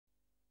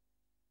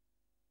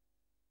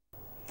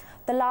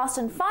The last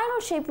and final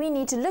shape we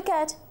need to look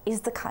at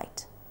is the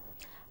kite.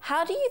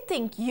 How do you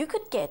think you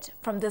could get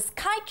from this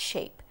kite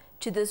shape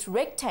to this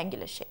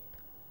rectangular shape?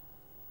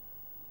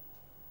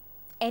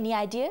 Any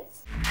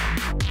ideas?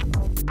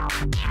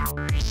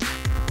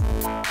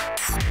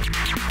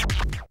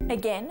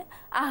 Again,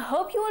 I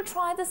hope you will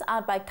try this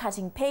out by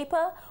cutting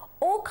paper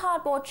or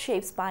cardboard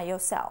shapes by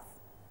yourself.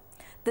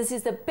 This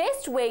is the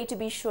best way to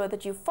be sure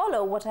that you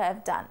follow what I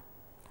have done.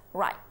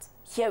 Right,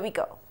 here we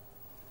go.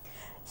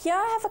 Here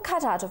I have a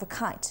cutout of a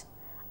kite.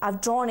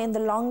 I've drawn in the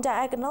long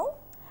diagonal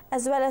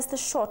as well as the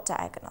short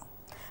diagonal.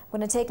 I'm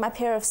going to take my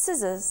pair of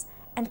scissors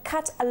and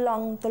cut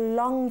along the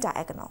long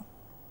diagonal,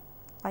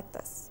 like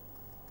this.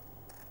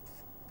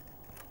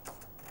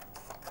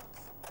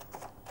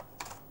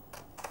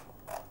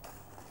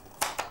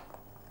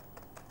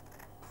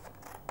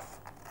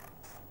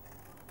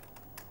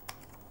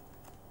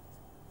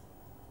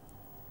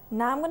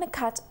 Now I'm going to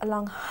cut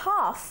along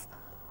half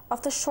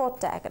of the short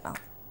diagonal.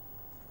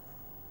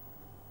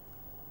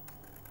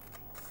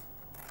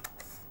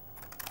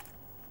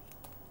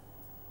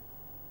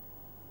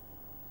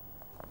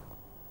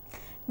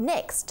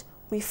 Next,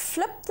 we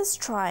flip this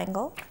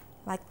triangle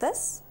like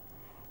this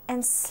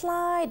and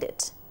slide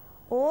it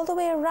all the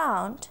way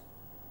around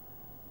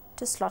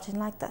to slot in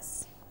like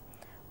this.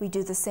 We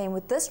do the same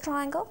with this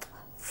triangle,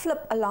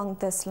 flip along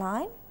this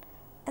line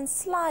and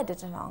slide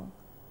it along.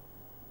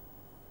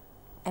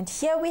 And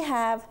here we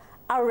have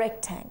our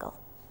rectangle.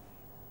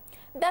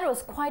 That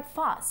was quite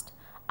fast.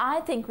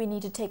 I think we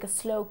need to take a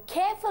slow,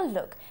 careful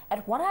look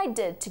at what I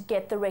did to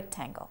get the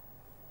rectangle.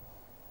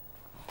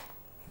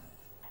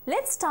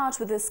 Let's start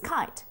with this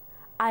kite.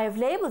 I have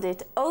labeled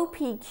it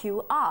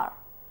OPQR.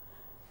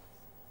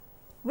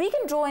 We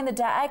can draw in the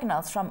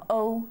diagonals from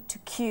O to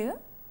Q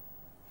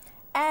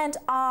and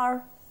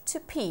R to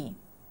P.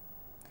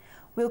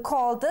 We'll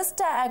call this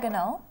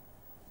diagonal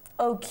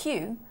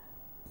OQ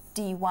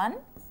D1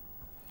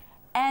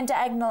 and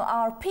diagonal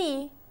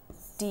RP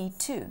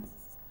D2.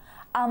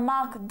 I'll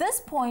mark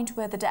this point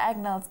where the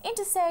diagonals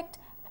intersect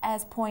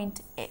as point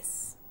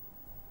S.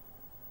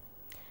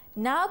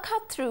 Now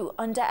cut through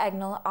on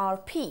diagonal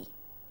RP.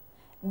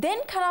 Then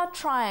cut out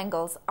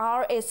triangles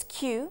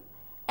RSQ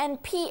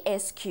and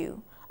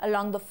PSQ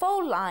along the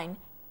fold line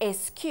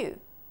SQ.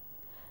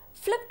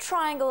 Flip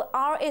triangle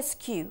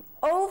RSQ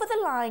over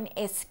the line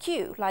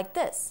SQ like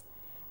this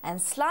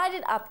and slide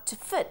it up to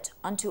fit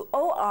onto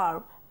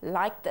OR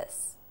like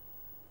this.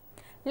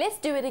 Let's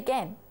do it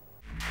again.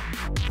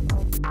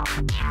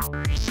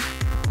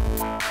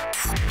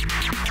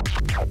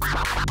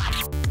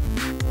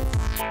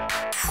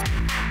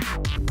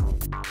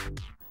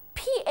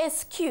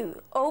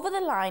 PSQ over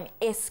the line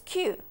SQ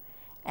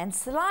and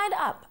slide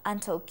up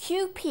until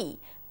QP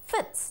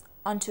fits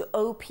onto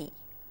OP.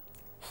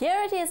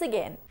 Here it is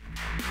again.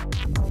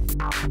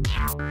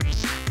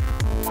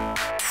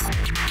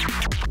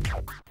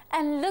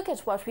 And look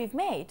at what we've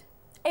made,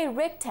 a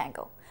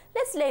rectangle.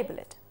 Let's label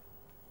it.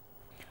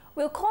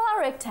 We'll call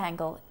our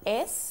rectangle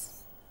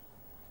S,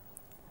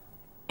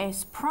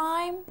 S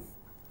prime,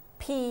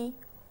 P,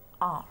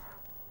 R.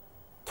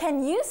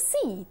 Can you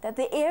see that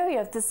the area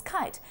of this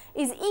kite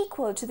is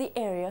equal to the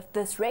area of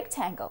this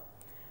rectangle?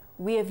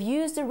 We have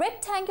used the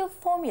rectangle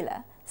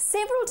formula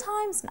several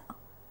times now.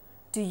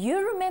 Do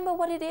you remember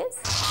what it is?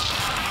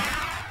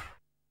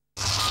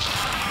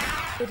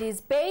 It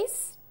is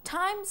base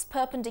times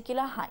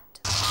perpendicular height.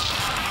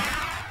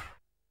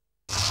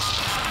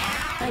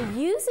 By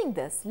using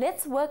this,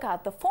 let's work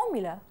out the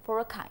formula for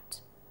a kite.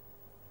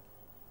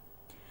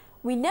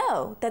 We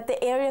know that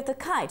the area of the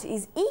kite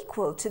is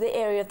equal to the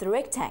area of the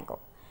rectangle,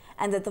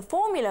 and that the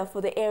formula for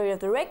the area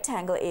of the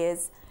rectangle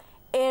is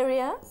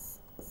area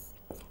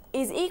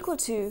is equal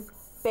to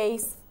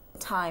base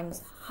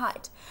times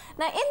height.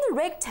 Now in the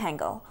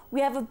rectangle,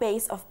 we have a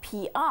base of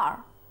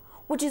PR,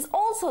 which is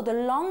also the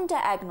long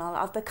diagonal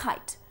of the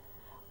kite.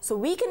 So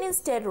we can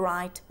instead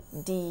write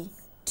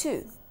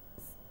D2.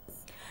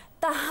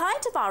 The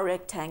height of our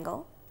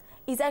rectangle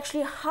is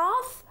actually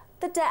half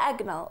the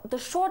diagonal, the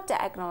short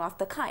diagonal of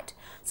the kite.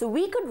 So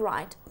we could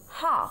write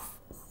half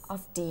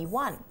of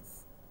D1.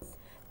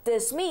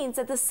 This means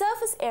that the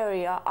surface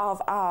area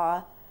of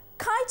our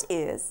kite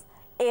is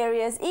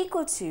area is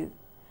equal to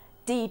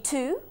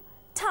D2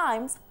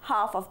 times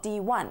half of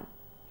D1,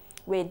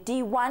 where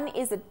D1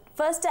 is the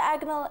first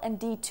diagonal and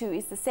D2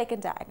 is the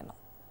second diagonal.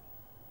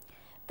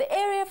 The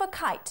area of a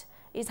kite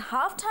is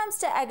half times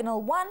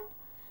diagonal 1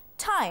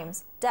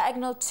 times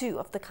diagonal 2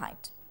 of the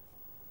kite.